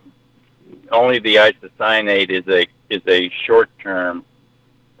isocyanate is a short-term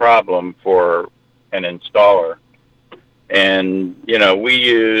problem for an installer, and we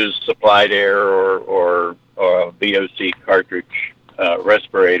use supplied air or VOC cartridge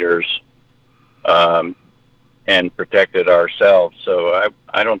respirators and protected ourselves. So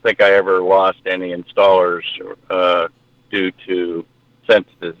I don't think I ever lost any installers due to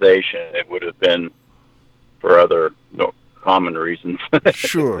sensitization. It would have been for other common reasons.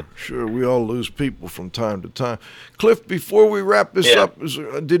 Sure. We all lose people from time to time. Cliff, before we wrap this up,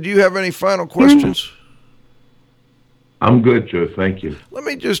 did you have any final questions? I'm good, Joe. Thank you. Let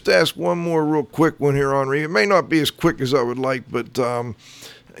me just ask one more real quick one here, Henri. It may not be as quick as I would like, but,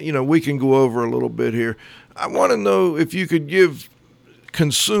 we can go over a little bit here. I want to know if you could give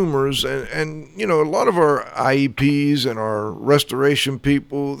consumers and a lot of our IEPs and our restoration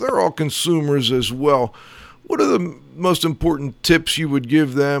people, they're all consumers as well. What are the most important tips you would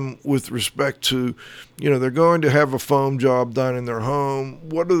give them with respect to, they're going to have a foam job done in their home?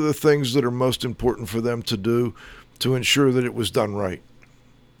 What are the things that are most important for them to do to ensure that it was done right?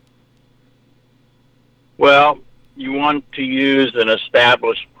 Well, you want to use an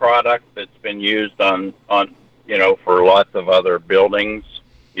established product that's been used on for lots of other buildings.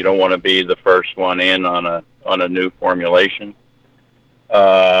 You don't want to be the first one in on a new formulation.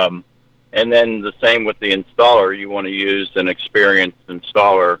 And then the same with the installer. You want to use an experienced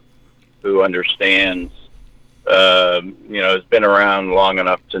installer who understands, has been around long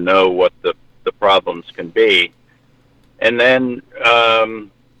enough to know what the problems can be. And then, the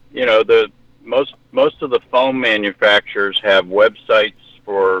most of the foam manufacturers have websites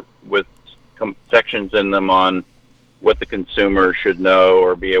with sections in them on what the consumer should know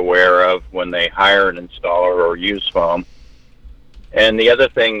or be aware of when they hire an installer or use foam. And the other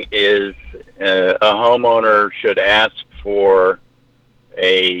thing is a homeowner should ask for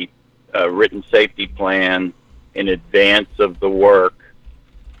a written safety plan in advance of the work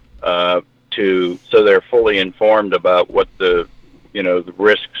so they're fully informed about what the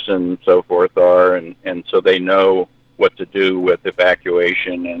risks and so forth are, and so they know what to do with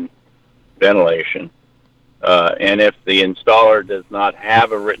evacuation and ventilation. And if the installer does not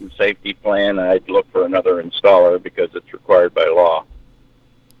have a written safety plan, I'd look for another installer because it's required by law.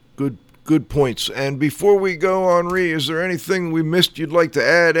 Good points. And before we go, Henri, is there anything we missed you'd like to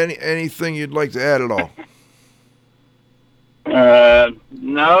add? Anything you'd like to add at all?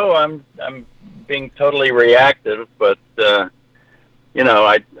 No, I'm being totally reactive, but I'd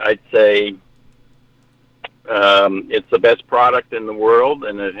say it's the best product in the world,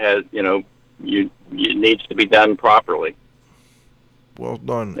 and it has it needs to be done properly. Well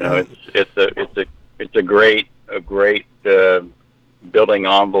done. It's a great building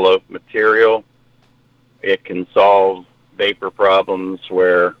envelope material. It can solve vapor problems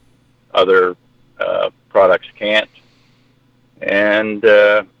where other products can't. And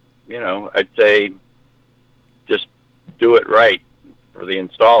I'd say just do it right for the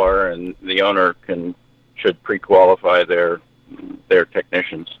installer, and the owner should pre-qualify their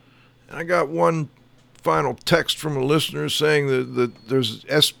technicians. I got one final text from a listener saying that there's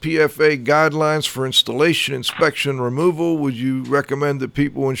SPFA guidelines for installation, inspection, removal. Would you recommend that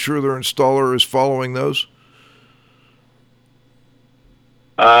people ensure their installer is following those?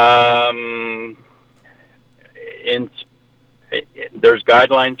 There's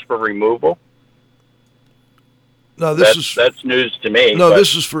guidelines for removal. No, that's news to me. No,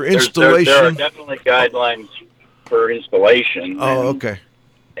 this is for installation. There are definitely guidelines for installation. Oh, okay.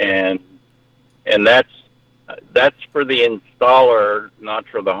 And that's for the installer, not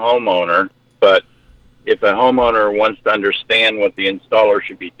for the homeowner. But if a homeowner wants to understand what the installer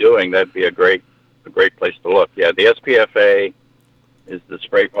should be doing, that'd be a great place to look. Yeah, the SPFA is the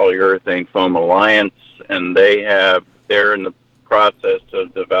Spray Polyurethane Foam Alliance, and they're in the process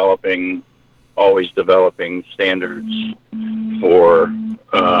of always developing standards for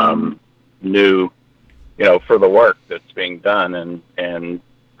new, for the work that's being done and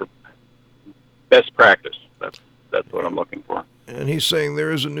for best practice. That's what I'm looking for. And he's saying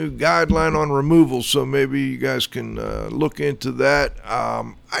there is a new guideline on removal, so maybe you guys can look into that.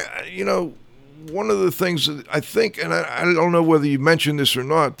 One of the things that I think, and I don't know whether you mentioned this or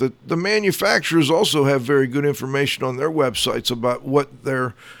not, that the manufacturers also have very good information on their websites about what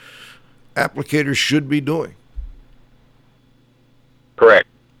their applicators should be doing. Correct.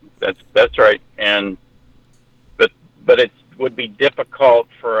 That's right. But it would be difficult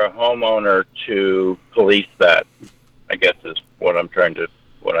for a homeowner to police that, I guess is what I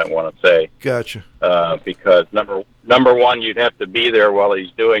want to say. Gotcha. Because number one, you'd have to be there while he's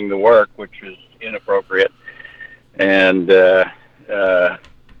doing the work, which is inappropriate. And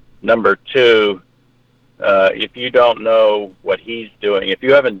number two, if you don't know what he's doing, if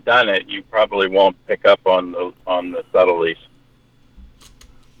you haven't done it, you probably won't pick up on the subtleties.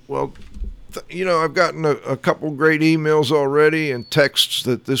 Well, I've gotten a couple great emails already and texts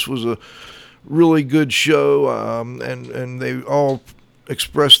that this was a really good show, and they all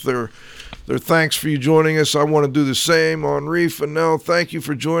expressed their thanks for you joining us. I want to do the same. Henri Fennell, thank you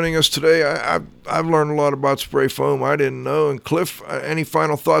for joining us today. I've learned a lot about spray foam I didn't know. And Cliff, any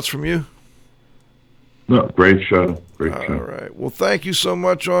final thoughts from you? No, great show. Great show. All right. Well, thank you so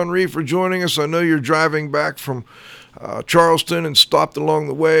much, Henri, for joining us. I know you're driving back from Charleston and stopped along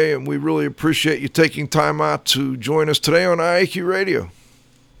the way, and we really appreciate you taking time out to join us today on IAQ Radio.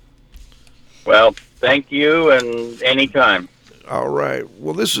 Well, thank you, and anytime. All right.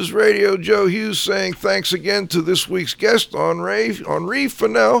 Well, this is Radio Joe Hughes saying thanks again to this week's guest, Henri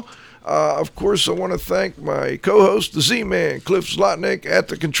Fennell. Of course, I want to thank my co-host, the Z-Man, Cliff Zlotnick, at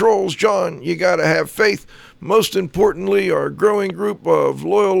the controls. John, you got to have faith. Most importantly, our growing group of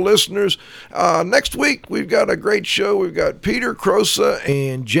loyal listeners. Next week, we've got a great show. We've got Peter Crosa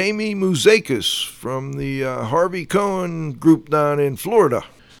and Jamie Mouzakis from the Harvey Cohen group down in Florida.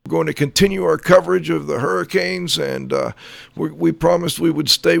 We're going to continue our coverage of the hurricanes, and we promised we would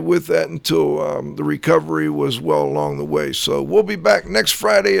stay with that until the recovery was well along the way. So we'll be back next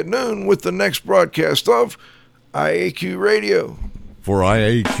Friday at noon with the next broadcast of IAQ Radio. For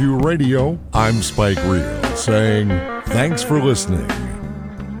IAQ Radio, I'm Spike Reel saying thanks for listening.